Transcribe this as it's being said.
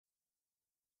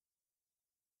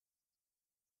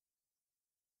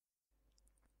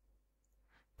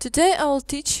Today I will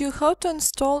teach you how to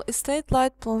install Estate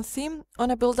Lite Plone theme on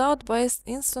a build-out based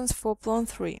instance for Plone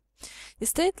 3.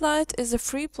 Estate Lite is a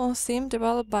free Plone theme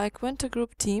developed by a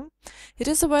quintagroup team. It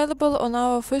is available on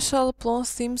our official Plone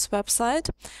themes website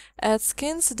at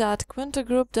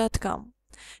skins.quintagroup.com.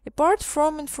 Apart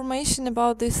from information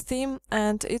about this theme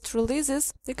and its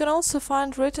releases, you can also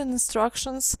find written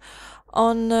instructions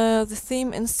on the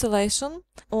theme installation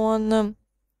on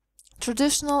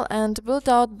traditional and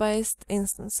build-out based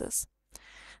instances.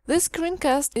 This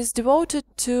screencast is devoted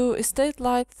to Estate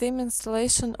Lite theme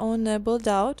installation on a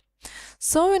build-out.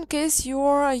 So in case you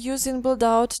are using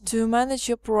build-out to manage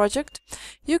your project,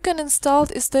 you can install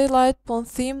Estate Lite Plone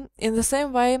theme in the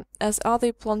same way as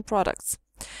other Plone products.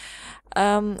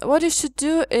 What you should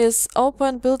do is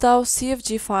open buildout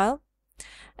CFG file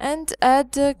and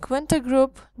add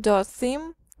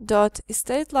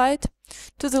quintagroup.theme.estatelite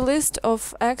to the list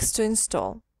of X to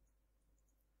install.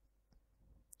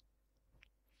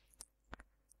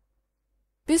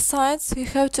 Besides, you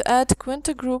have to add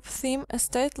quintagroup theme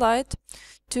Estate Lite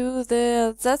to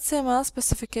the ZCML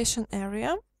specification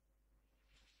area.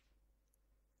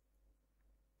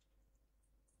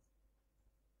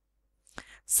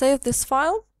 Save this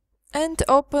file and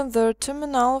open the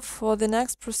terminal for the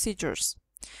next procedures.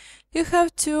 You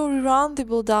have to rerun the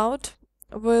build-out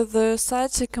with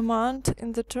such a command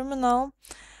in the terminal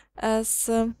as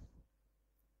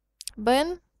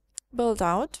bin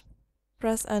buildout.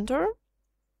 Press enter.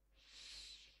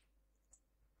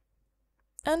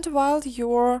 And while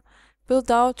your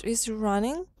build-out is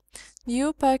running,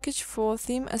 new package for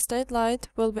theme Estate Lite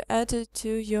will be added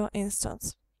to your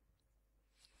instance.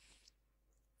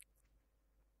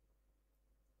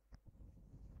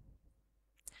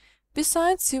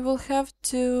 Besides, you will have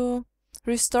to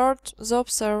restart the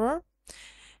server.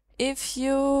 If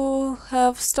you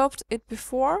have stopped it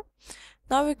before,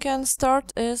 now we can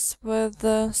start it with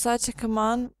such a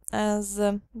command as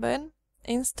bin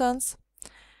instance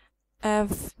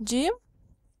fg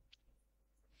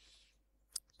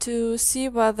to see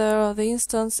whether the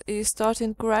instance is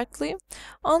starting correctly,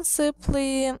 or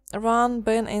simply run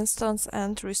bin instance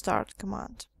and restart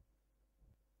command.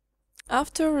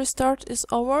 After restart is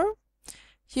over,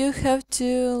 you have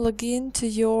to log in to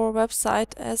your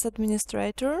website as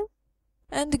administrator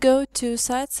and go to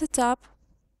Site Setup,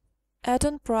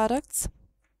 Add-on Products,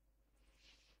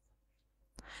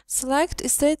 select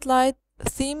Estate Lite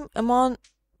theme among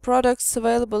products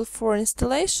available for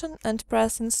installation and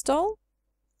press Install.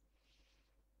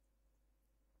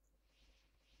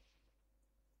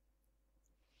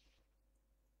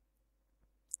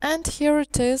 And here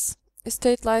it is.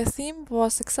 Estate Lite theme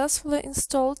was successfully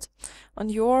installed on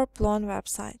your Plone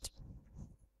website.